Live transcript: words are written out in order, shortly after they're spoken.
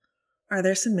Are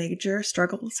there some major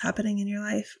struggles happening in your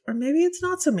life? Or maybe it's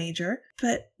not so major,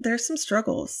 but there's some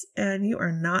struggles and you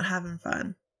are not having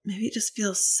fun. Maybe it just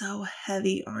feels so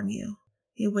heavy on you.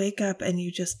 You wake up and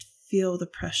you just feel the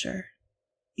pressure.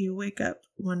 You wake up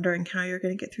wondering how you're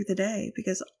going to get through the day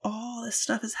because all this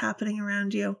stuff is happening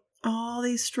around you. All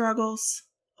these struggles,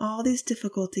 all these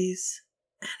difficulties,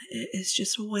 and it is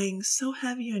just weighing so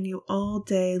heavy on you all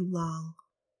day long.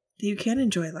 You can't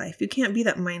enjoy life. You can't be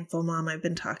that mindful mom I've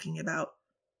been talking about.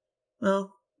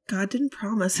 Well, God didn't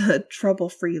promise a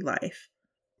trouble-free life,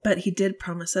 but He did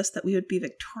promise us that we would be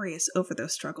victorious over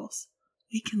those struggles.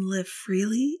 We can live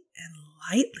freely and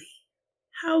lightly.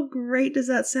 How great does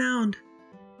that sound?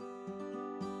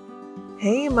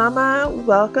 Hey mama,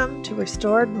 welcome to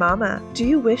Restored Mama. Do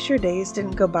you wish your days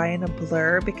didn't go by in a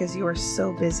blur because you are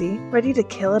so busy, ready to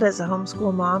kill it as a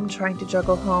homeschool mom trying to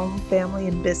juggle home, family,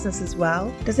 and business as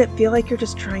well? Does it feel like you're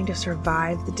just trying to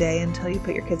survive the day until you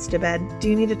put your kids to bed? Do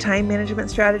you need a time management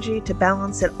strategy to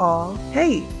balance it all?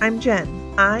 Hey, I'm Jen.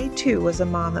 I too was a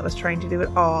mom that was trying to do it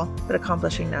all but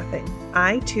accomplishing nothing.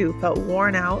 I too felt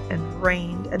worn out and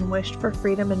drained and wished for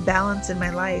freedom and balance in my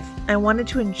life. I wanted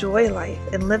to enjoy life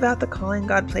and live out the calling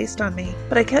God placed on me,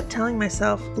 but I kept telling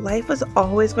myself life was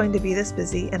always going to be this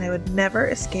busy and I would never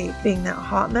escape being that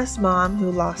hot mess mom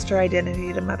who lost her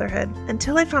identity to motherhood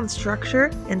until I found structure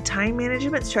and time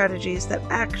management strategies that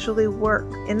actually work.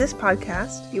 In this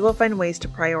podcast, you will find ways to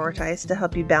prioritize to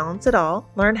help you balance it all,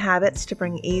 learn habits to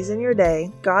bring ease in your day,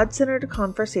 God-centered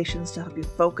conversations to help you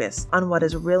focus on what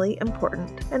is really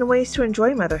important, and ways to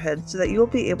enjoy motherhood so that you will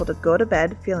be able to go to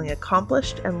bed feeling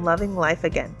accomplished and loving life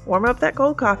again. Warm up that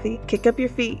cold coffee, kick up your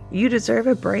feet. You deserve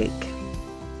a break.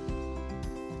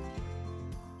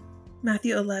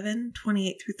 Matthew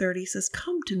 11:28-30 says,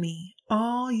 "Come to me,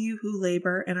 all you who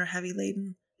labor and are heavy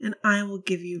laden, and I will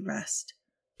give you rest.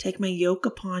 Take my yoke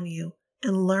upon you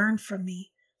and learn from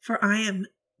me, for I am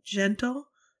gentle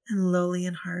and lowly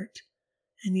in heart,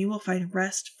 and you will find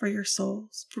rest for your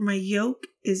souls. For my yoke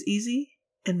is easy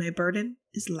and my burden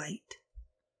is light."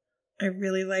 I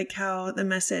really like how the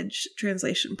Message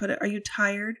translation put it. Are you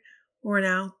tired, worn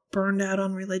out, burned out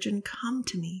on religion? Come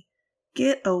to me.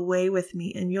 Get away with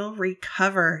me and you'll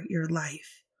recover your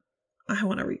life. I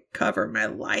want to recover my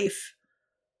life.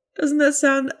 Doesn't that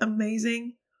sound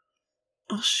amazing?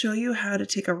 I'll show you how to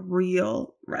take a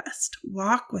real rest.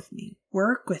 Walk with me,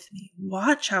 work with me,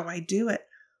 watch how I do it.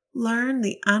 Learn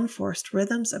the unforced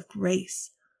rhythms of grace.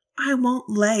 I won't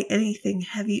lay anything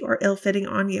heavy or ill-fitting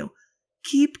on you.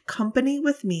 Keep company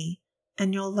with me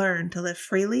and you'll learn to live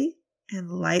freely and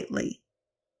lightly.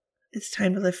 It's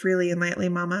time to live freely and lightly,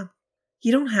 mama.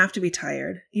 You don't have to be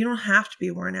tired. You don't have to be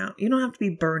worn out. You don't have to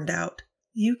be burned out.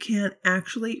 You can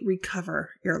actually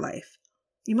recover your life.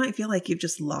 You might feel like you've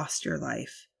just lost your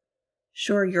life.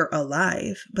 Sure, you're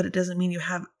alive, but it doesn't mean you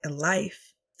have a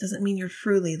life. It doesn't mean you're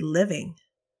truly living.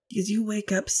 Because you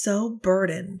wake up so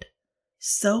burdened,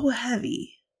 so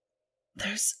heavy,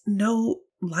 there's no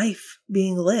life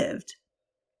being lived.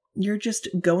 You're just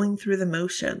going through the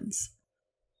motions.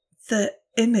 The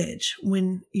image,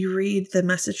 when you read the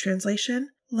Message translation,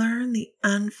 learn the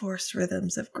unforced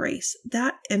rhythms of grace.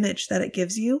 That image that it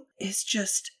gives you is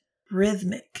just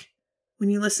rhythmic.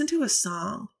 When you listen to a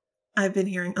song, I've been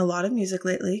hearing a lot of music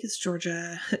lately because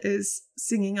Georgia is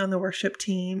singing on the worship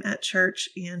team at church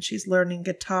and she's learning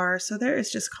guitar. So there is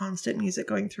just constant music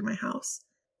going through my house.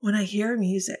 When I hear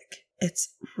music,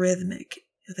 it's rhythmic.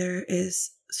 There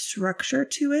is structure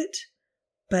to it,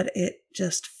 but it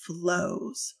just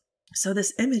flows. So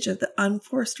this image of the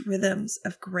unforced rhythms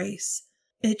of grace,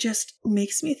 it just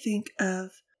makes me think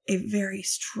of a very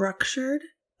structured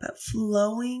but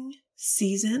flowing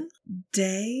season,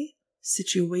 day,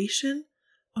 situation,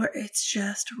 or it's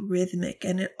just rhythmic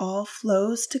and it all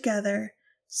flows together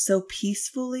so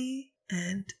peacefully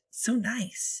and so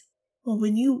nice. Well,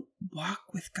 when you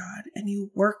walk with God and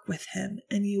you work with Him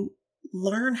and you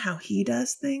learn how He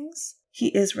does things, He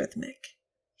is rhythmic,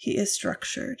 He is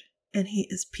structured, and He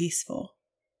is peaceful.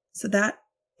 So that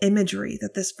imagery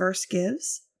that this verse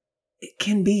gives, it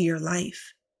can be your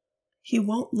life. He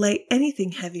won't lay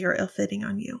anything heavy or ill-fitting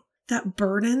on you. That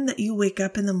burden that you wake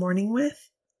up in the morning with,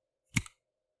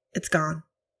 it's gone.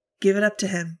 Give it up to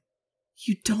Him.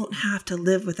 You don't have to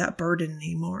live with that burden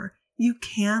anymore. You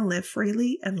can live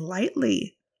freely and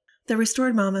lightly. The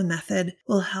Restored Mama method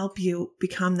will help you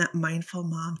become that mindful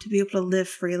mom to be able to live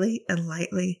freely and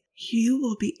lightly. You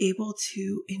will be able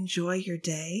to enjoy your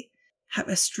day, have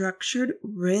a structured,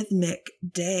 rhythmic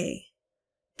day.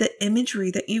 The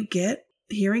imagery that you get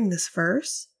hearing this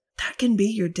verse, that can be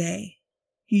your day.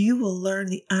 You will learn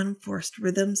the unforced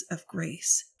rhythms of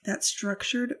grace. that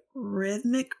structured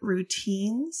rhythmic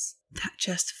routines that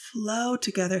just flow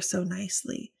together so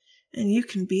nicely. And you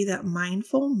can be that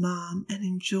mindful mom and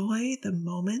enjoy the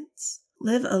moments.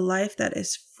 Live a life that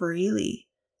is freely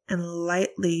and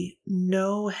lightly,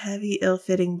 no heavy,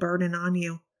 ill-fitting burden on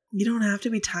you. You don't have to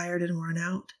be tired and worn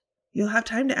out. You'll have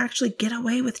time to actually get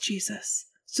away with Jesus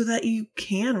so that you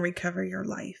can recover your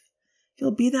life.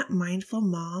 You'll be that mindful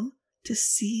mom to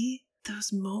see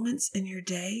those moments in your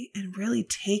day and really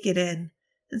take it in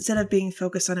instead of being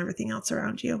focused on everything else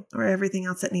around you or everything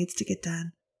else that needs to get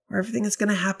done or everything that's going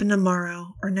to happen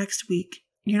tomorrow or next week.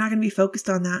 You're not going to be focused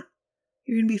on that.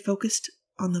 You're going to be focused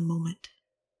on the moment.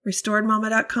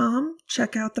 RestoredMama.com.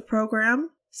 Check out the program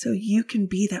so you can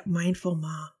be that mindful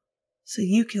mom. So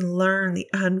you can learn the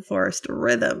unforced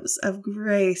rhythms of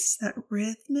grace, that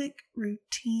rhythmic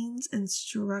routines and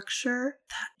structure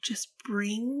that just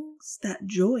brings that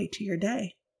joy to your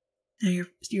day. Now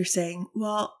you're saying,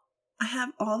 well, I have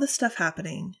all this stuff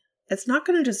happening. It's not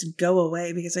going to just go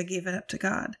away because I gave it up to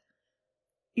God.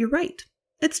 You're right.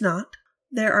 It's not.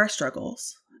 There are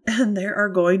struggles, and there are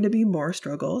going to be more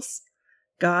struggles.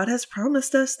 God has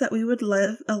promised us that we would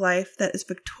live a life that is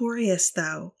victorious,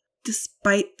 though.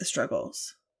 Despite the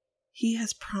struggles, He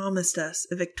has promised us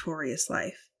a victorious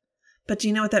life. But do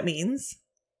you know what that means?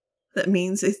 That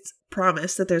means it's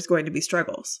promised that there's going to be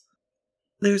struggles.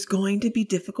 There's going to be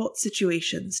difficult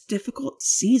situations, difficult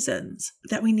seasons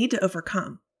that we need to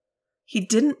overcome. He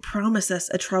didn't promise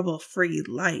us a trouble-free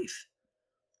life,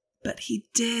 but He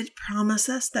did promise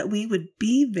us that we would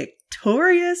be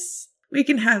victorious. We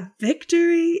can have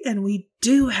victory, and we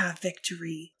do have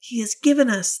victory. He has given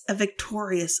us a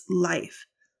victorious life.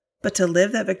 But to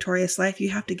live that victorious life, you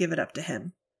have to give it up to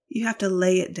Him. You have to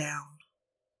lay it down.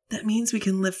 That means we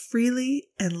can live freely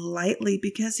and lightly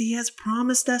because He has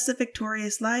promised us a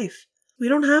victorious life. We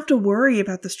don't have to worry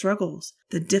about the struggles,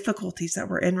 the difficulties that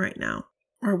we're in right now,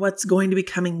 or what's going to be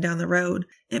coming down the road.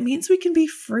 It means we can be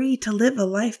free to live a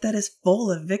life that is full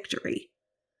of victory.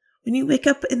 When you wake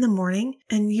up in the morning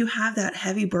and you have that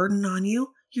heavy burden on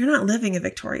you, you're not living a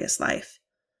victorious life.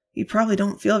 You probably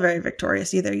don't feel very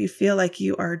victorious either. You feel like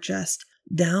you are just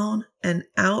down and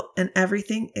out and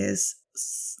everything is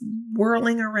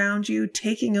swirling around you,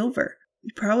 taking over.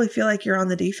 You probably feel like you're on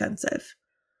the defensive.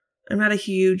 I'm not a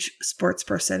huge sports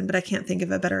person, but I can't think of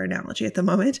a better analogy at the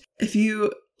moment. If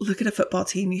you look at a football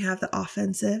team, you have the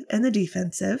offensive and the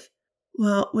defensive.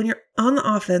 Well, when you're on the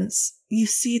offense, you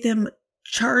see them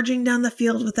charging down the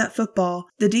field with that football.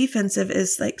 The defensive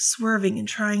is like swerving and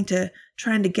trying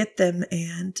to get them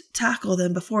and tackle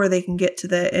them before they can get to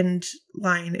the end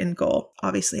line and goal.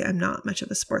 Obviously, I'm not much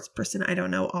of a sports person. I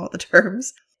don't know all the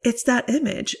terms. It's that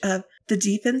image of the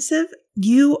defensive.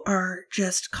 You are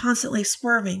just constantly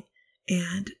swerving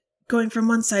and going from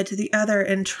one side to the other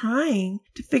and trying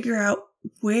to figure out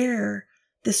where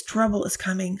this trouble is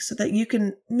coming so that you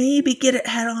can maybe get it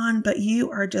head on, but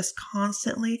you are just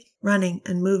constantly running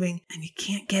and moving and you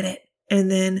can't get it.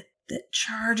 And then it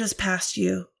charges past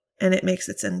you and it makes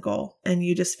its end goal and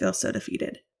you just feel so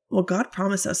defeated. Well, God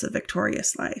promised us a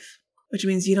victorious life, which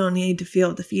means you don't need to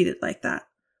feel defeated like that.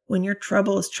 When your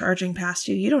trouble is charging past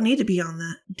you, you don't need to be on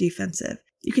the defensive.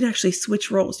 You can actually switch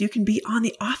roles. You can be on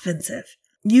the offensive.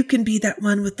 You can be that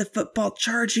one with the football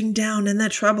charging down and the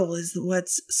trouble is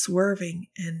what's swerving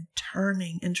and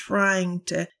turning and trying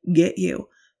to get you.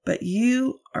 But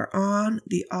you are on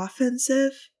the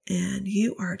offensive and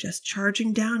you are just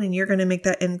charging down and you're going to make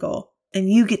that end goal. And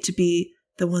you get to be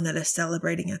the one that is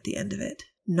celebrating at the end of it,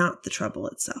 not the trouble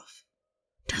itself.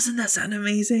 Doesn't that sound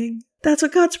amazing? That's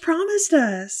what God's promised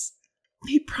us.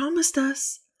 He promised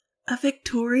us a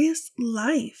victorious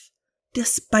life.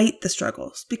 Despite the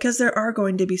struggles, because there are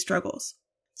going to be struggles.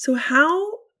 So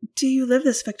how do you live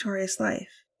this victorious life?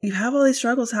 You have all these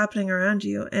struggles happening around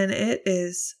you, and it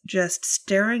is just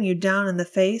staring you down in the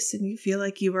face, and you feel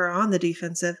like you are on the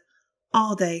defensive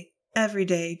all day, every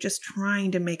day, just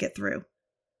trying to make it through.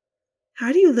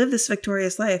 How do you live this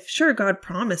victorious life? Sure, God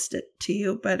promised it to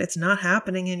you, but it's not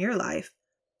happening in your life.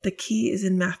 The key is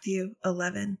in Matthew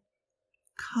 11.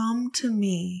 Come to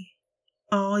me,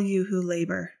 all you who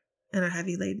labor and are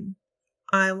heavy laden.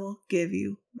 I will give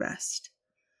you rest.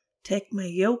 Take my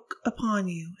yoke upon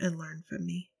you and learn from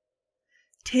me.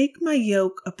 Take my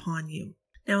yoke upon you.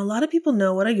 Now, a lot of people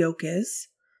know what a yoke is.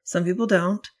 Some people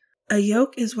don't. A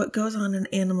yoke is what goes on an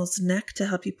animal's neck to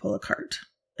help you pull a cart.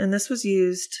 And this was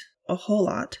used a whole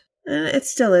lot. And it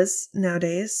still is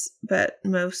nowadays, but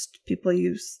most people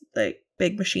use like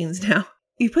big machines now.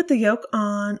 You put the yoke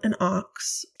on an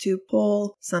ox to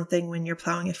pull something when you're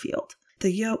plowing a field.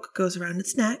 The yoke goes around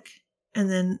its neck, and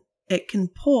then it can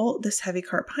pull this heavy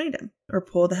cart behind him or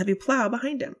pull the heavy plow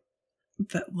behind him.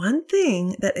 But one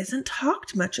thing that isn't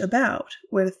talked much about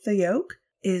with the yoke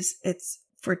is it's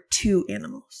for 2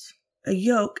 animals. A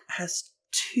yoke has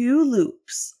 2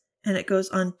 loops and it goes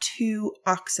on 2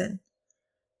 oxen.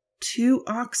 2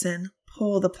 oxen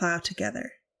pull the plow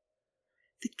together.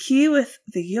 The key with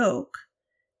the yoke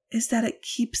is that it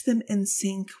keeps them in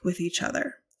sync with each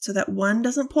other so that one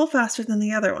doesn't pull faster than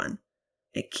the other one.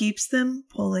 It keeps them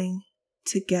pulling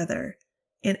together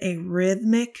in a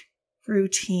rhythmic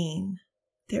routine.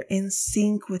 They're in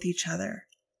sync with each other.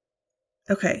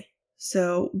 Okay,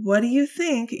 so what do you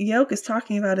think yoke is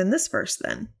talking about in this verse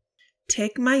then?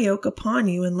 Take my yoke upon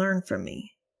you and learn from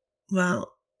me.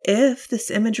 Well, if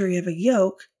this imagery of a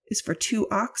yoke is for 2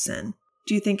 oxen,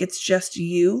 do you think it's just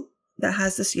you that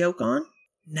has this yoke on?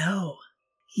 No.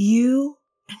 You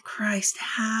and Christ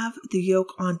have the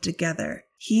yoke on together.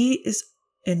 He is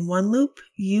in one loop,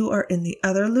 you are in the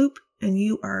other loop, and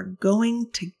you are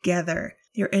going together.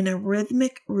 You're in a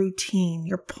rhythmic routine.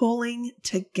 You're pulling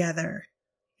together.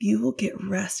 You will get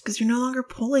rest because you're no longer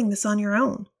pulling this on your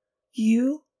own.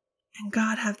 You and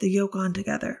God have the yoke on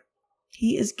together.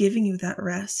 He is giving you that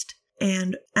rest.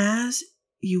 And as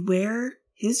you wear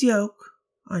his yoke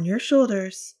on your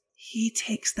shoulders, he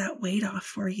takes that weight off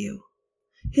for you.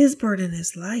 His burden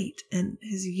is light and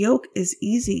his yoke is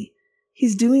easy.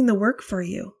 He's doing the work for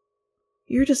you.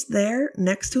 You're just there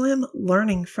next to him,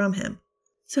 learning from him.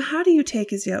 So how do you take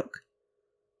his yoke?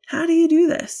 How do you do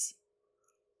this?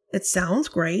 It sounds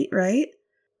great, right?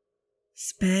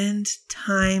 Spend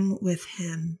time with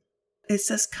him. It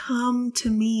says, come to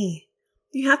me.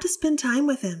 You have to spend time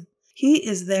with him. He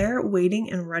is there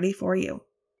waiting and ready for you.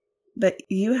 But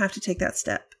you have to take that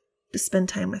step to spend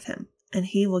time with him, and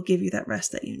he will give you that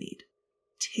rest that you need.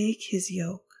 Take his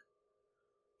yoke.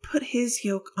 Put his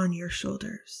yoke on your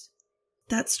shoulders.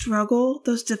 That struggle,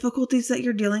 those difficulties that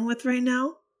you're dealing with right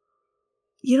now,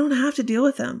 you don't have to deal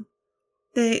with them.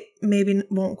 They maybe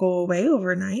won't go away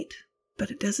overnight, but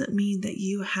it doesn't mean that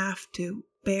you have to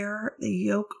bear the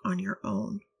yoke on your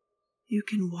own. You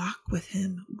can walk with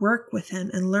him, work with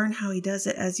him, and learn how he does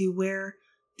it as you wear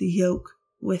the yoke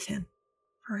with him.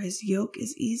 For his yoke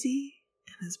is easy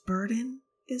and his burden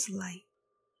is light.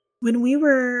 When we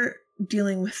were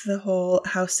dealing with the whole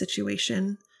house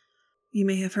situation, you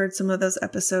may have heard some of those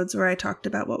episodes where I talked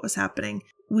about what was happening.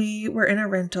 We were in a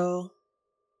rental,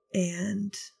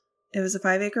 and it was a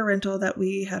 5-acre rental that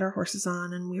we had our horses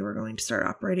on, and we were going to start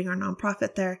operating our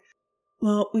nonprofit there.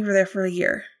 Well, we were there for a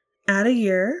year. At a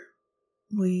year,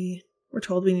 we were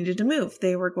told we needed to move.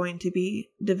 They were going to be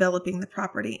developing the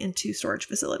property into storage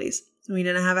facilities. We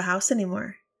didn't have a house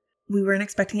anymore. We weren't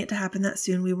expecting it to happen that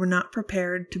soon. We were not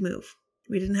prepared to move.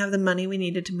 We didn't have the money we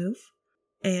needed to move.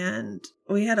 And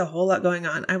we had a whole lot going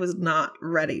on. I was not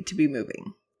ready to be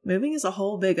moving. Moving is a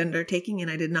whole big undertaking, and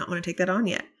I did not want to take that on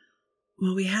yet.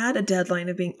 Well, we had a deadline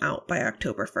of being out by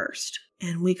October 1st,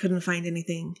 and we couldn't find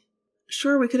anything.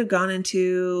 Sure, we could have gone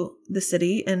into the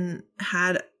city and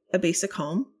had a basic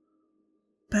home,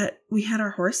 but we had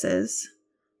our horses.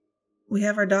 We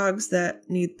have our dogs that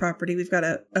need property. We've got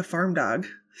a farm dog,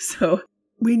 so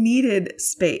we needed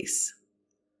space.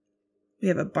 We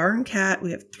have a barn cat.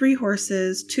 We have 3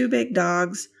 horses, 2 big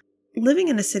dogs. Living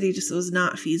in a city just was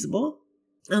not feasible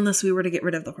unless we were to get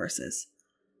rid of the horses.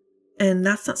 And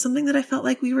that's not something that I felt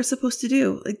like we were supposed to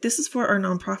do. Like, this is for our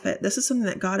nonprofit. This is something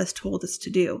that God has told us to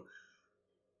do.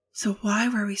 So why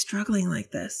were we struggling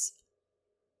like this?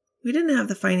 We didn't have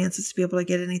the finances to be able to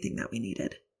get anything that we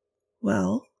needed.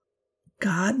 Well,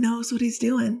 God knows what he's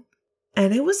doing.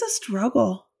 And it was a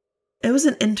struggle. It was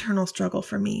an internal struggle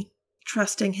for me,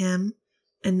 trusting him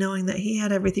and knowing that he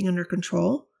had everything under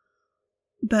control.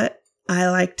 But I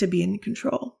like to be in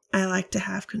control. I like to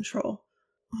have control.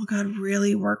 Oh, God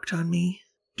really worked on me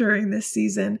during this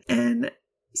season. And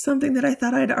something that I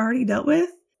thought I'd already dealt with,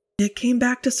 it came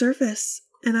back to surface.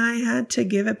 And I had to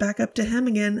give it back up to him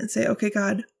again and say, okay,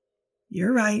 God,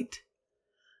 you're right.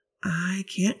 I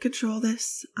can't control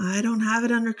this. I don't have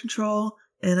it under control,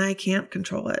 and I can't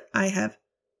control it. I have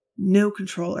no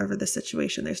control over the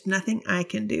situation. There's nothing I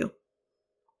can do.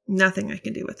 Nothing I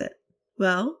can do with it.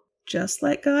 Well, just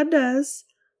like God does,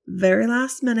 very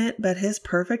last minute, but his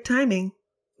perfect timing,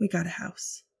 we got a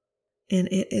house. And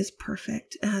it is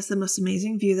perfect. It has the most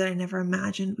amazing view that I never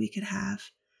imagined we could have.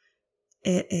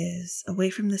 It is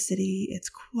away from the city. It's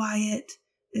quiet.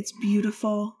 It's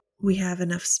beautiful. We have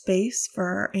enough space for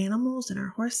our animals and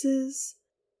our horses.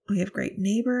 We have great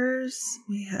neighbors.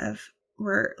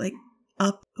 We're like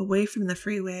up away from the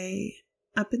freeway,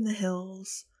 up in the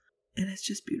hills, and it's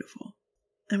just beautiful.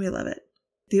 And we love it.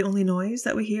 the only noise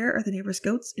that we hear are the neighbor's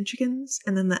goats and chickens,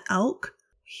 and then the elk.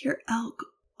 We hear elk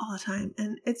all the time,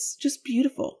 and it's just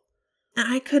beautiful.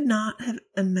 And I could not have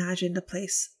imagined a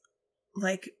place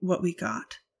like what we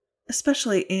got,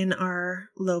 especially in our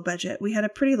low budget. We had a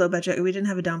pretty low budget. We didn't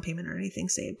have a down payment or anything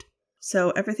saved. So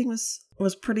everything was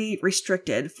pretty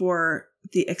restricted for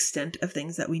the extent of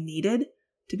things that we needed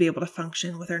to be able to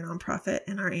function with our nonprofit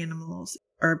and our animals,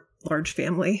 our large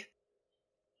family.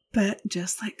 But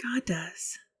just like God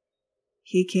does,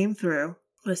 He came through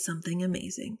with something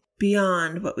amazing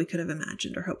beyond what we could have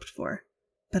imagined or hoped for.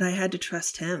 But I had to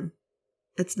trust Him.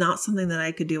 It's not something that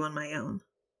I could do on my own.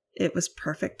 It was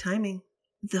perfect timing.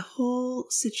 The whole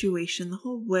situation, the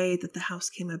whole way that the house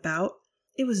came about,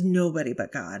 it was nobody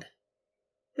but God.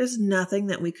 There's nothing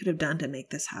that we could have done to make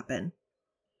this happen.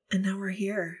 And now we're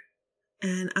here.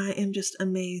 And I am just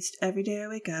amazed every day I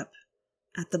wake up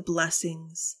at the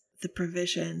blessings, the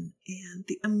provision, and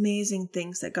the amazing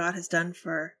things that God has done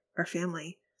for our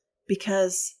family,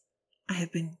 because I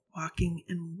have been walking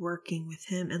and working with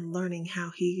Him and learning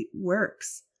how He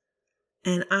works.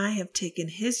 And I have taken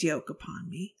His yoke upon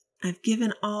me. I've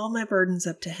given all my burdens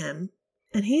up to Him,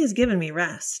 and He has given me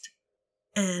rest.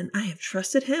 And I have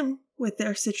trusted Him with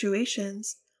their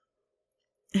situations,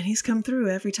 and He's come through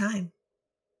every time.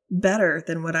 Better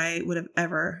than what I would have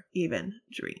ever even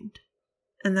dreamed.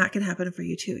 And that can happen for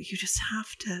you too. You just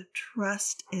have to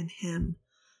trust in Him.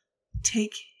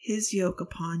 Take His yoke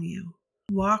upon you.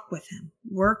 Walk with Him,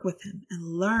 work with Him,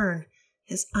 and learn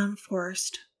His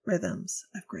unforced rhythms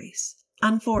of grace.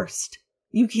 Unforced.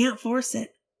 You can't force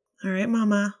it. All right,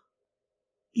 Mama.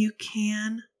 You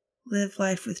can live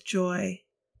life with joy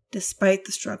despite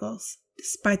the struggles,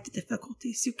 despite the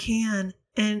difficulties. You can.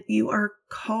 And you are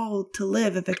called to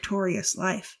live a victorious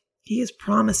life. He has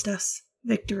promised us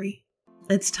victory.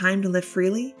 It's time to live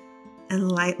freely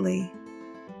and lightly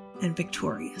and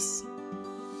victorious.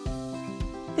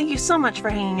 Thank you so much for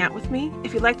hanging out with me.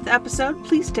 If you liked the episode,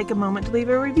 please take a moment to leave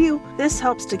a review. This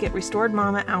helps to get Restored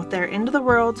Mama out there into the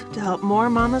world to help more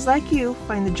mamas like you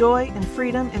find the joy and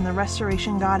freedom in the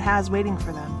restoration God has waiting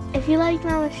for them. If you liked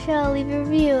Mama's show, leave a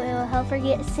review. It will help her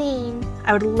get seen.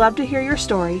 I would love to hear your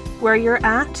story, where you're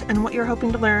at, and what you're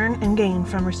hoping to learn and gain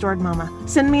from Restored Mama.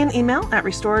 Send me an email at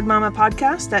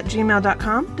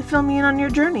restoredmamapodcast@gmail.com to fill me in on your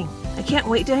journey. I can't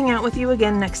wait to hang out with you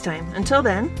again next time. Until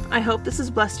then, I hope this has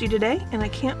blessed you today, and I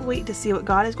can't wait to see what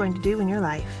God is going to do in your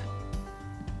life.